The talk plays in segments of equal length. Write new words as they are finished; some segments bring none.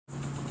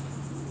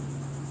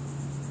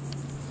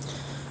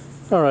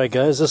Alright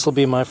guys, this will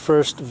be my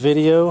first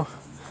video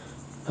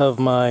of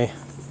my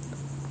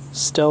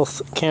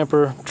stealth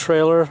camper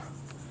trailer.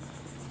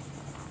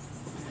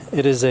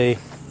 It is a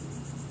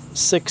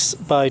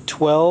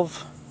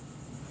 6x12,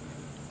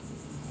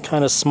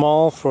 kind of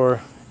small for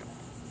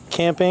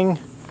camping,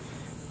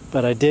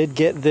 but I did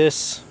get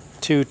this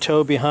to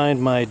tow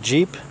behind my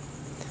Jeep,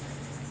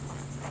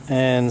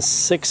 and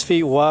 6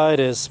 feet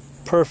wide is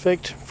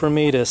perfect for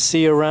me to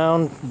see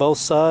around both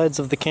sides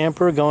of the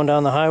camper going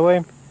down the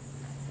highway.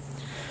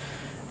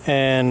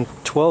 And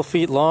 12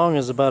 feet long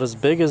is about as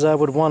big as I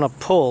would want to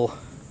pull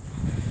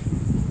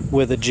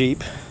with a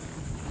Jeep.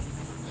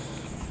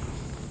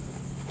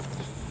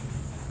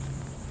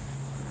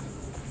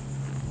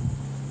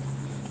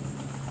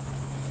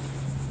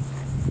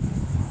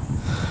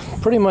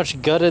 Pretty much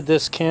gutted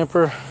this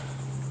camper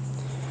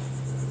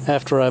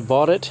after I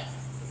bought it.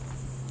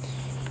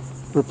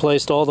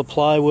 Replaced all the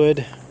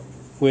plywood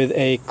with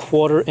a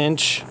 1/4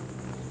 inch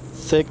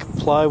thick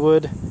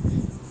plywood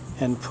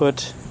and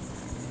put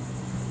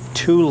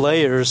 2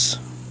 layers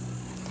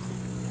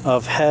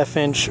of 1/2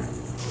 inch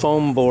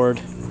foam board,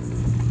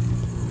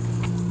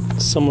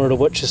 similar to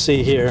what you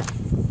see here.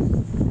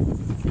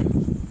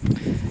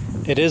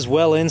 It is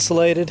well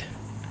insulated.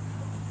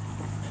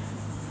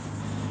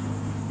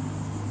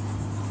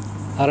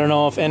 I don't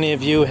know if any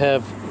of you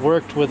have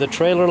worked with a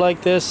trailer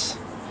like this,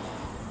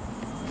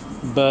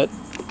 but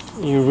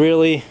you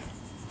really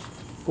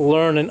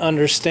learn and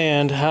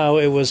understand how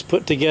it was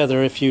put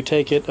together if you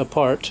take it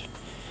apart.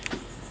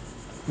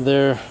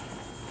 There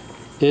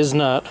is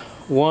not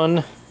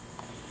one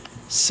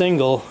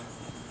single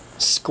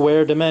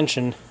square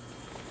dimension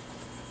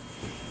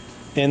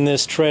in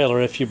this trailer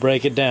if you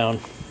break it down,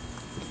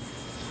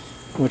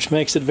 which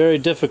makes it very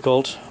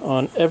difficult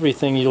on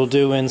everything you'll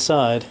do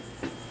inside.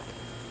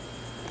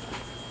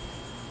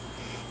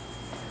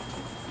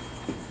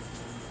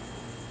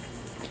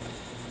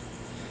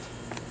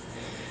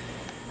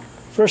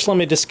 First, let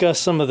me discuss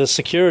some of the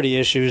security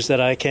issues that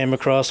I came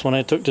across when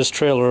I took this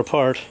trailer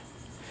apart.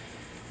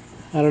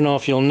 I don't know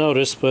if you'll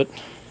notice, but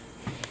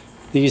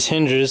these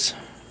hinges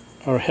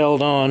are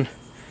held on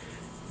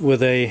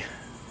with a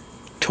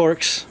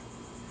Torx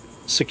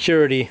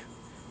security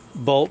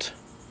bolt.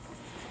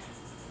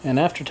 And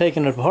after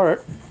taking it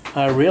apart,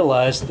 I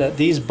realized that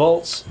these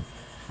bolts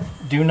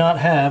do not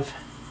have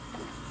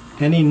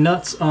any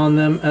nuts on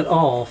them at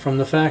all from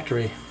the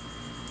factory.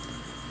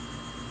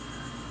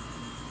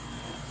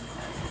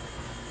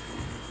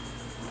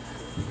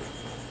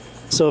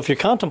 So if you're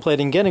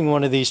contemplating getting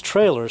one of these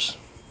trailers,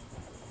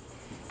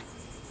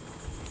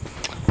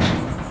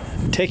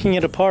 taking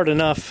it apart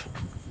enough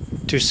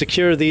to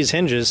secure these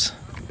hinges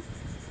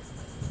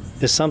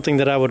is something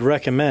that I would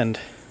recommend.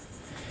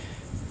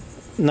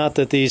 Not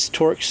that these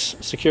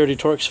security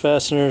Torx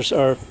fasteners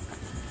are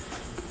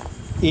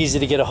easy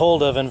to get a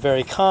hold of and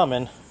very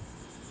common,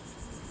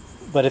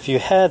 but if you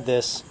had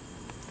this,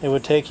 it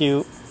would take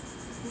you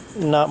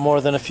not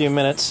more than a few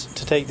minutes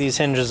to take these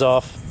hinges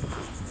off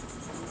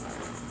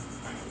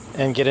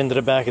and get into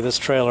the back of this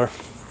trailer.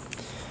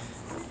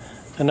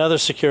 Another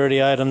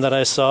security item that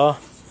I saw,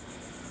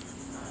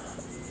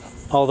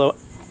 although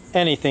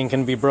anything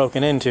can be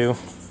broken into,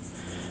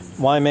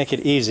 why make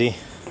it easy?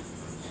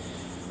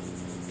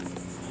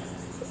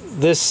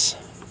 This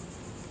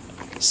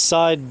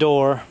side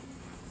door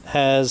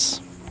has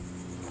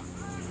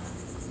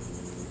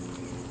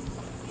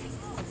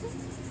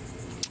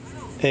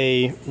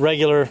a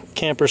regular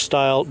camper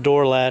style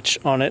door latch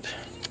on it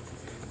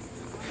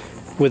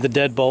with a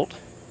deadbolt,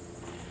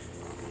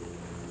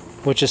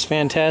 which is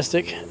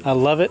fantastic. I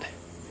love it.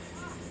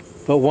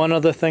 But one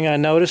other thing I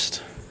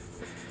noticed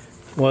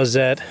was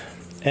that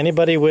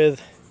anybody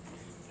with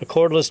a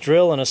cordless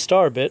drill and a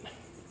star bit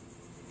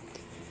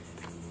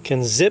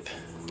can zip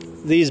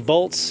these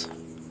bolts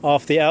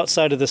off the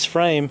outside of this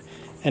frame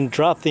and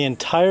drop the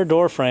entire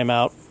door frame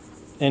out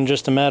in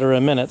just a matter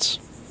of minutes,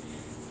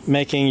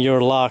 making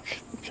your lock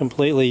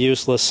completely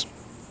useless.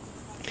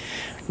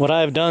 What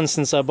I've done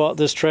since I bought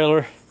this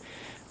trailer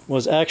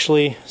was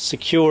actually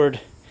secured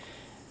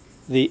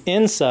the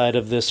inside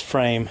of this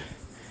frame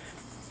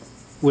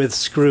with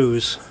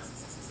screws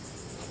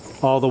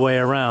all the way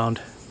around,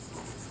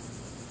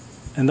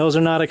 and those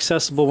are not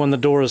accessible when the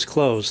door is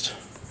closed.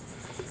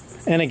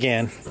 And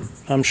again,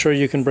 I'm sure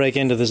you can break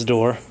into this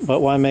door, but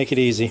why make it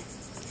easy?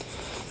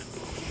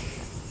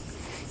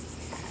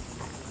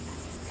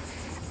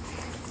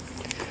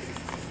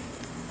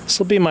 This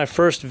will be my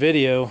first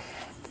video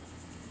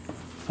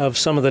of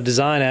some of the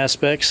design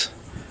aspects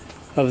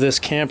of this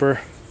camper.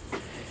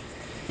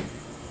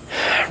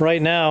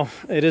 Right now,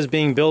 it is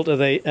being built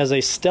as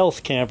a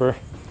stealth camper.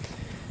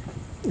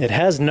 It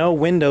has no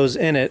windows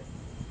in it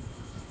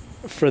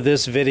for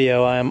this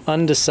video. I am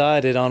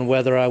undecided on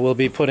whether I will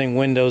be putting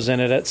windows in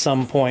it at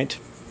some point.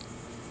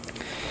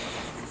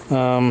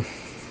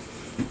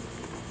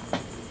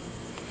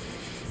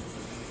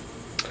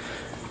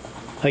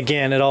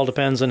 Again, it all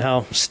depends on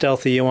how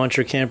stealthy you want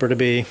your camper to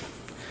be.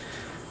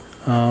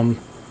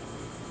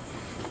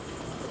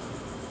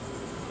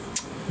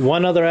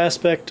 One other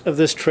aspect of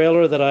this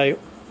trailer that I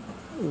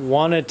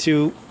wanted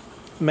to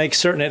make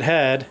certain it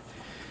had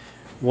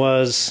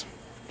was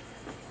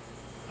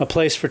a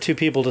place for 2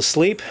 people to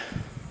sleep,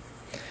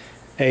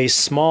 a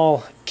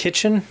small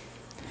kitchen,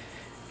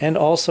 and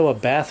also a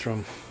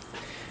bathroom.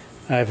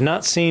 I've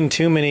not seen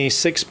too many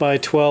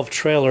 6x12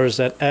 trailers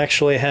that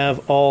actually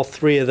have all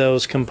 3 of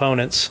those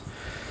components.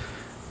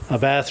 A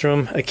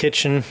bathroom, a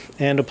kitchen,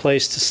 and a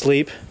place to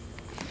sleep.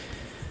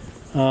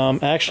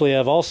 Actually,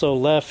 I've also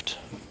left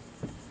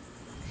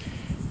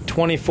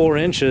 24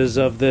 inches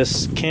of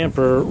this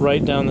camper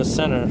right down the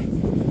center,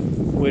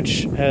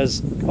 which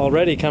has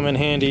already come in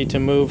handy to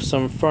move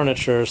some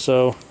furniture.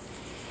 So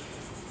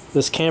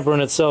this camper in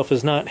itself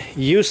is not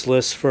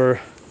useless for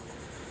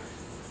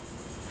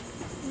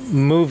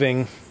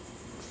moving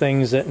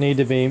things that need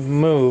to be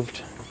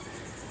moved.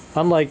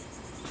 Unlike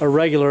a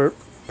regular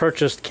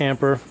purchased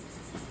camper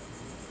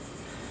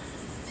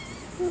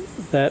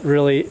that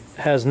really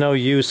has no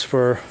use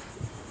for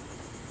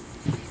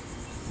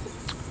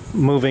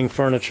moving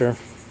furniture.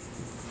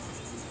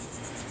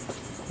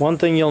 One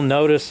thing you'll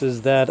notice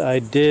is that I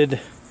did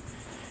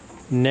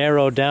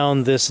narrow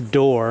down this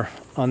door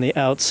on the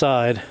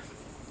outside.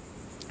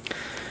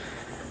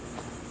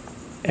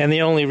 And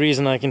the only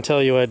reason I can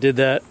tell you I did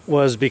that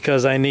was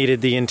because I needed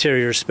the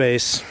interior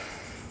space.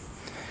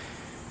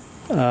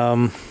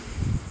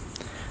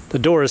 The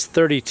door is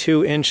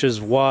 32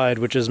 inches wide,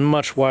 which is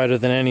much wider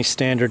than any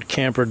standard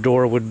camper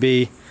door would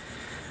be.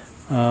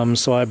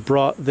 So I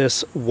brought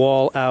this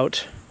wall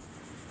out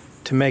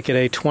to make it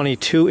a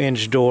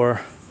 22-inch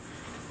door,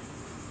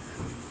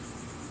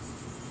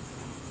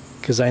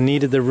 because I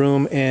needed the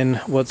room in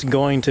what's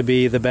going to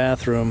be the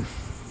bathroom.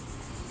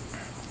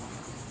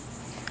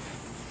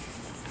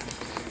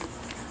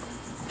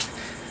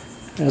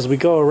 As we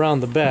go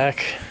around the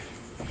back,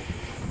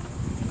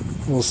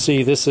 we'll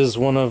see this is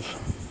one of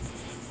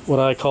what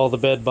I call the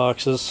bed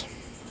boxes.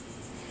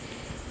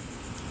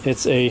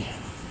 It's a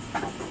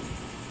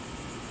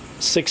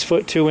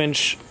 6-foot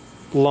 2-inch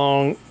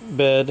long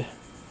bed,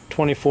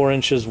 24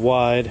 inches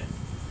wide,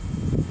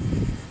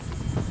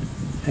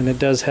 and it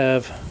does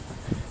have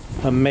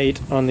a mate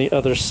on the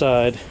other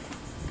side.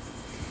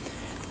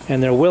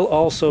 And there will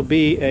also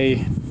be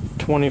a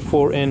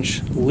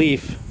 24-inch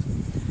leaf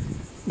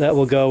that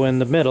will go in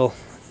the middle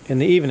in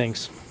the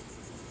evenings.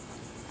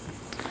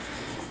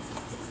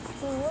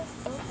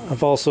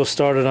 I've also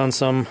started on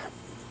some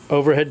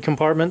overhead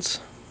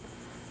compartments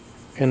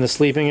in the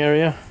sleeping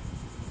area,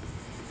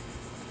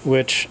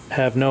 which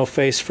have no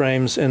face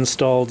frames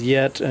installed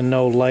yet and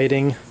no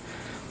lighting.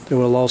 There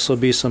will also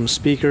be some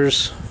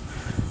speakers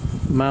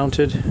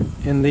mounted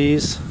in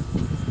these.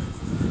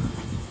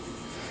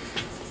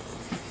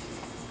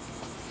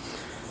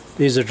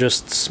 These are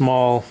just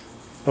small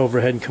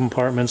overhead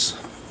compartments.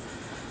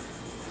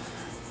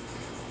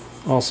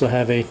 Also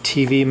have a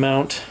TV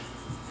mount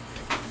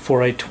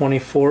for a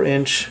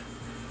 24-inch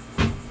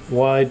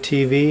wide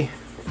TV.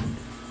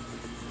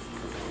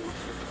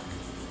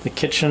 The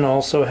kitchen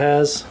also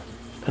has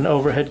an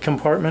overhead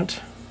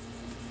compartment.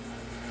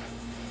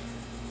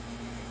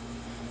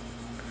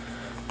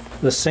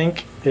 The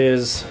sink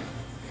is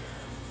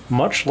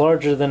much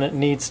larger than it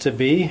needs to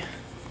be,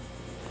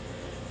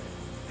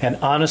 and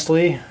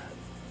honestly,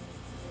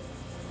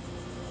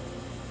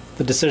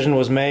 the decision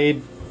was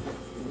made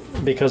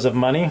because of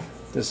money.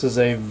 This is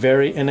a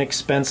very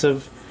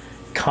inexpensive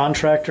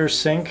contractor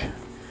sink.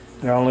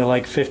 They're only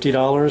like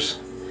 $50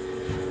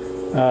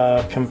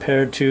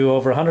 compared to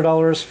over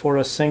 $100 for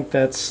a sink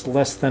that's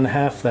less than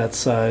half that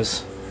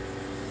size.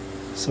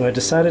 So I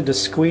decided to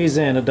squeeze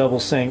in a double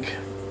sink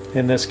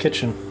in this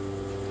kitchen.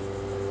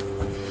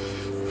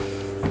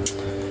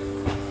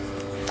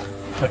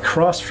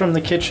 Across from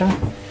the kitchen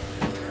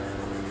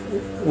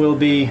will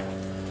be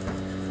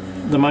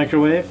the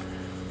microwave.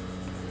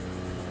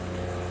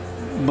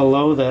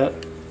 Below that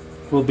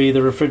will be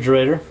the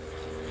refrigerator.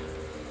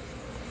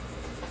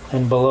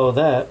 And below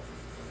that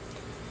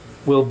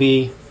will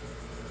be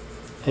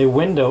a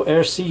window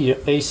AC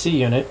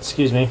unit,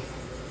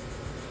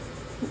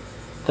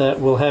 that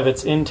will have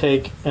its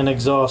intake and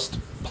exhaust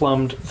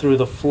plumbed through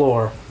the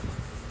floor.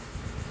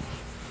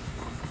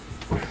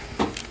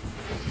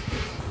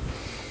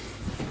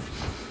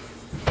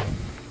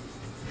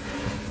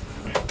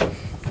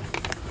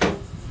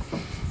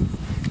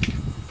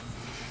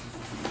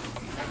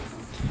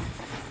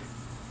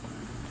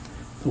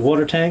 The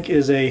water tank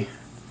is a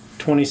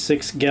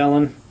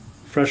 26-gallon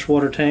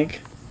freshwater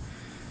tank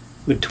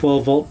with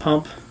 12-volt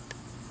pump.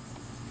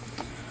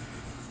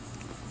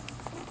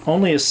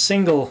 Only a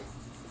single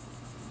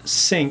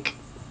sink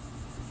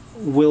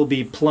will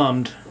be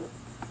plumbed.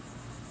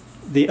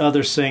 The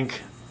other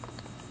sink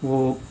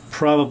will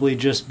probably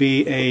just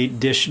be a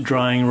dish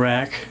drying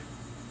rack.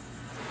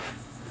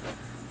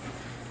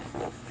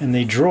 And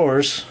the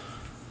drawers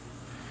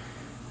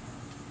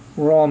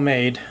were all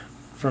made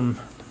from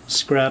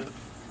scrap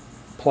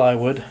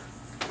plywood.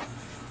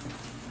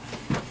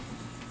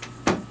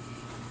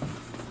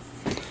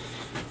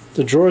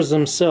 The drawers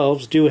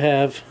themselves do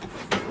have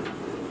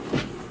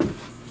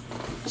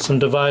some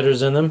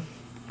dividers in them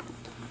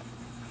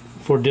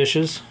for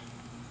dishes.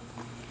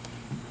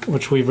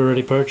 which we've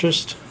already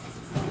purchased.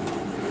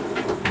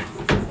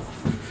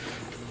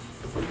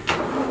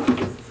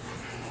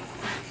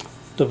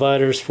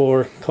 Dividers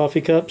for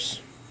coffee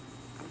cups.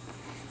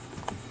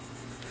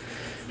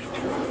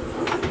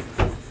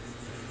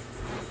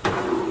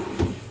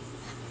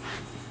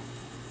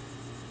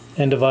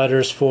 And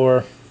dividers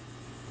for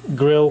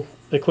grill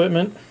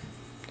equipment.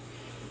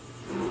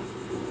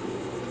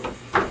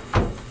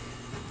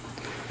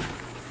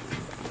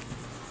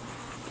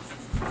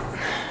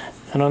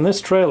 And on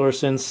this trailer,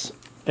 since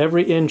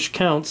every inch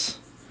counts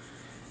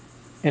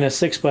in a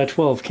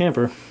 6x12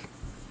 camper,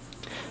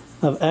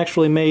 I've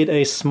actually made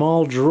a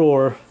small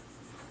drawer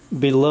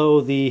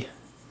below the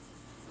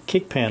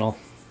kick panel.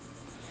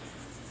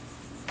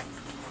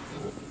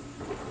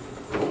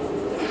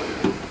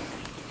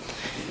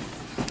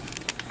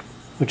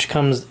 Which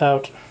comes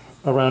out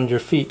around your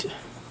feet.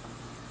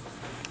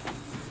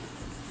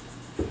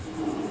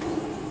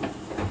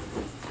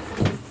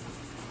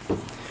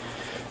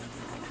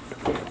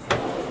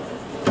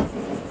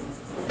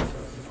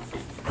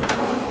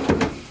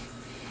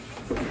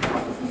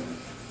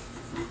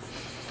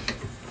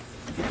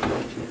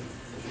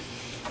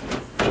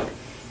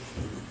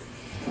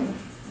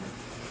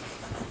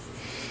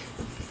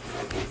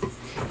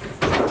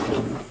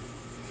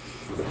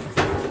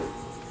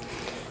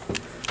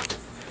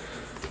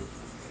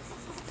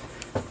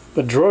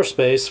 But drawer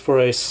space for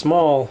a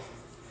small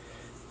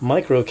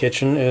micro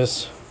kitchen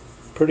is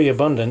pretty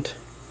abundant.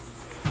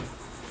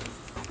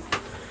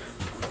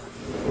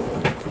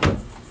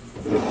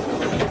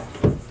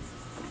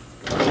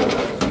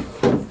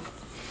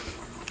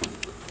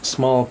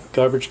 Small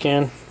garbage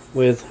can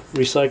with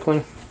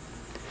recycling.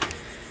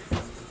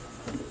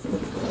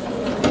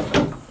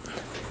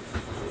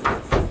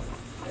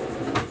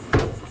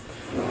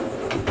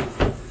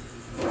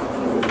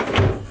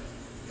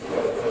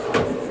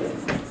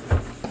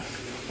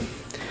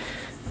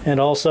 And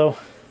also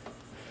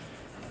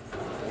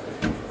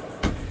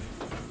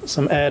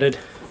some added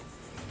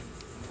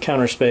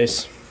counter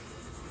space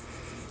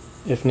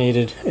if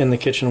needed in the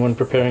kitchen when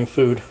preparing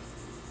food.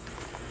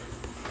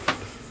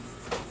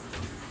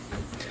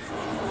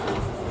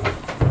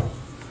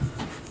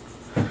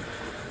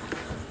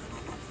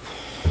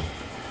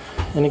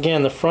 And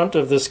again, the front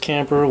of this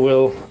camper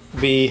will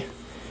be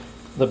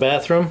the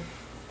bathroom.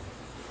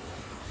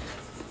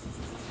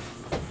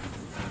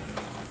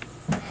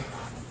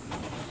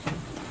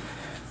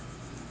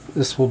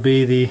 This will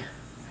be the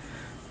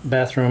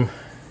bathroom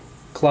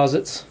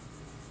closets.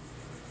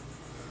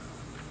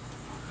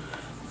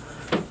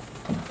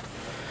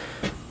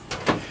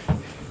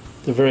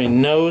 The very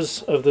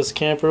nose of this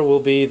camper will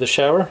be the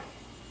shower.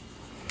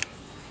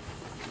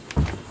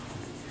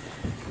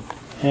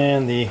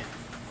 And the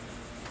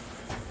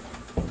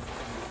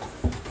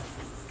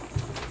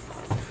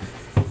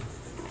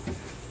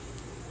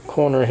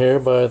corner here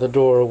by the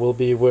door will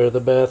be where the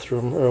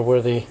bathroom, or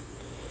where the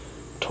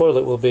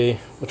toilet will be,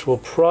 which will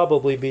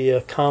probably be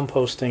a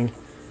composting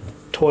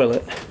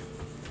toilet.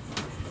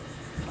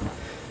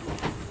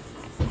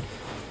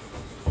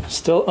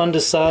 Still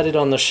undecided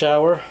on the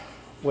shower,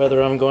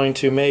 whether I'm going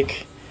to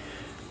make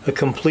a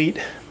complete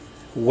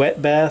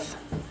wet bath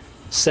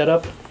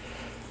setup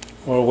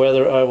or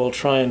whether I will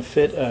try and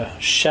fit a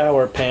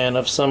shower pan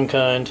of some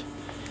kind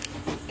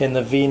in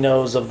the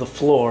V-nose of the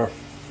floor.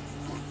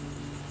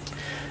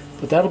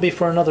 But that'll be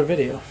for another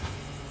video.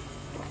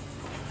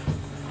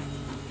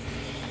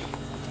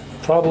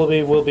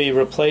 Probably will be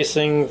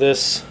replacing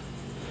this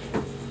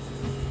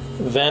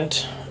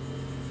vent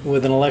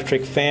with an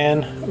electric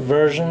fan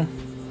version.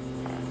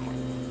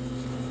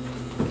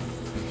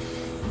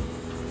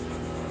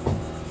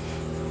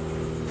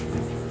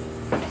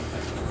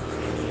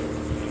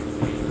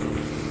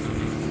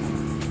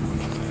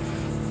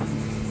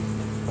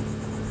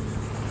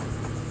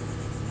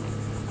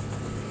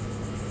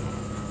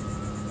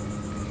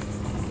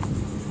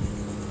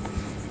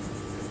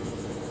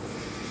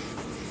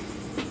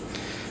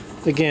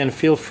 Again,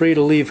 feel free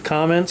to leave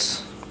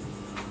comments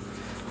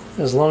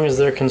as long as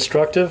they're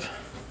constructive.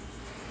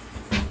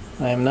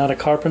 I am not a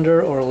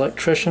carpenter or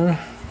electrician.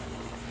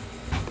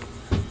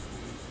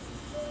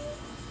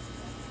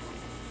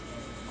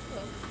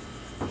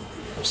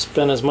 I've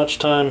spent as much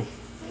time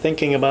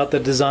thinking about the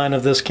design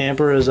of this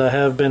camper as I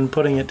have been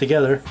putting it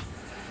together.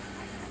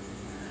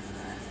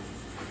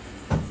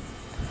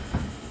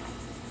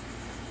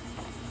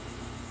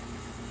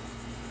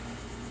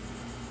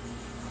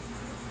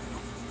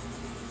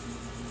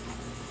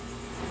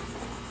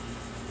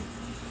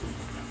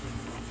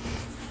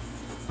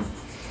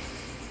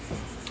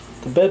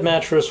 The bed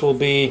mattress will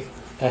be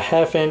a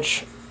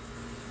 1/2-inch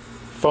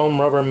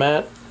foam rubber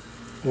mat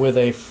with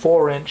a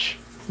 4-inch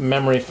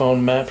memory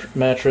foam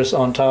mattress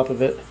on top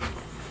of it.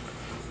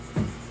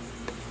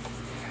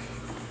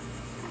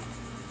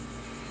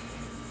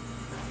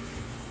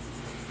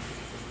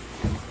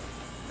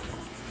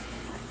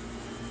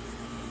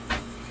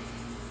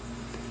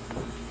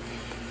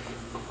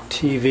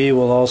 TV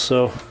will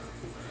also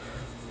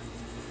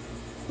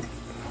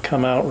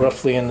come out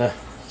roughly in the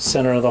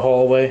center of the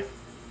hallway.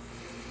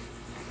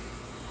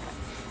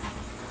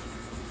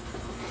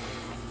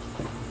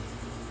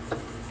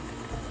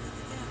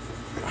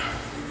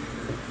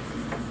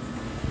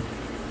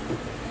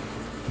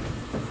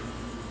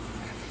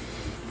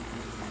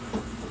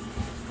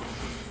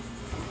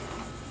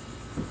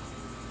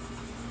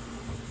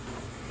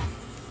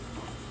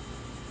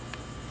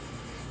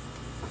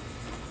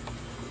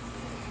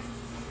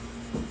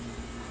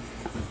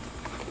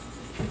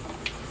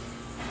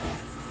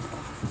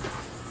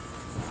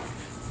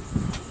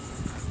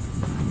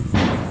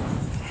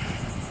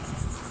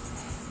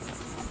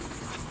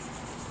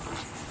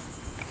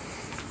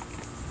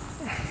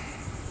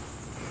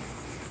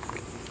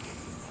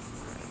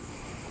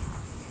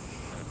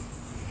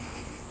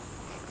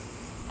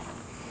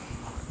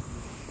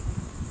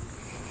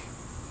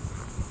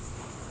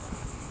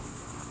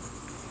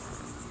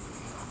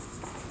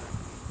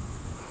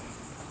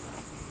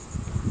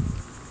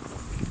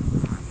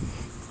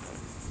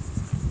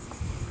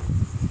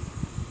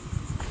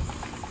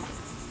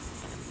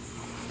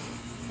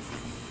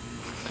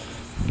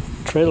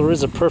 Trailer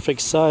is a perfect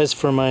size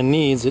for my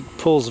needs. It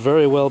pulls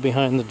very well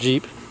behind the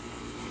Jeep.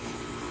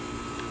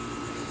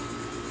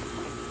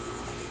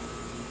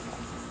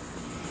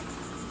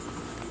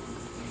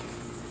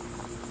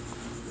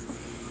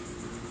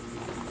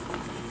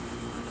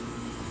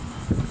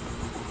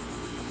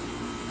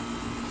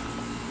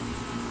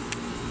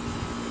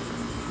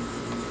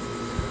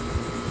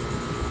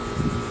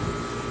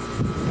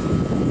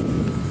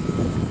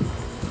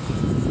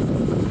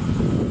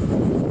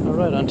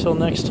 Alright, until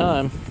next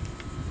time.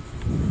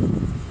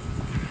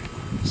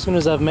 As soon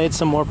as I've made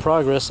some more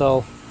progress,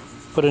 I'll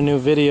put a new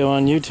video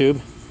on YouTube.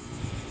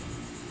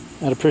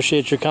 I'd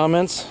appreciate your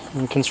comments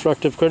and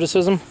constructive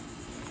criticism.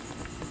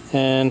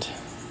 And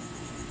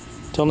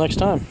till next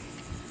time,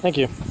 thank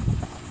you.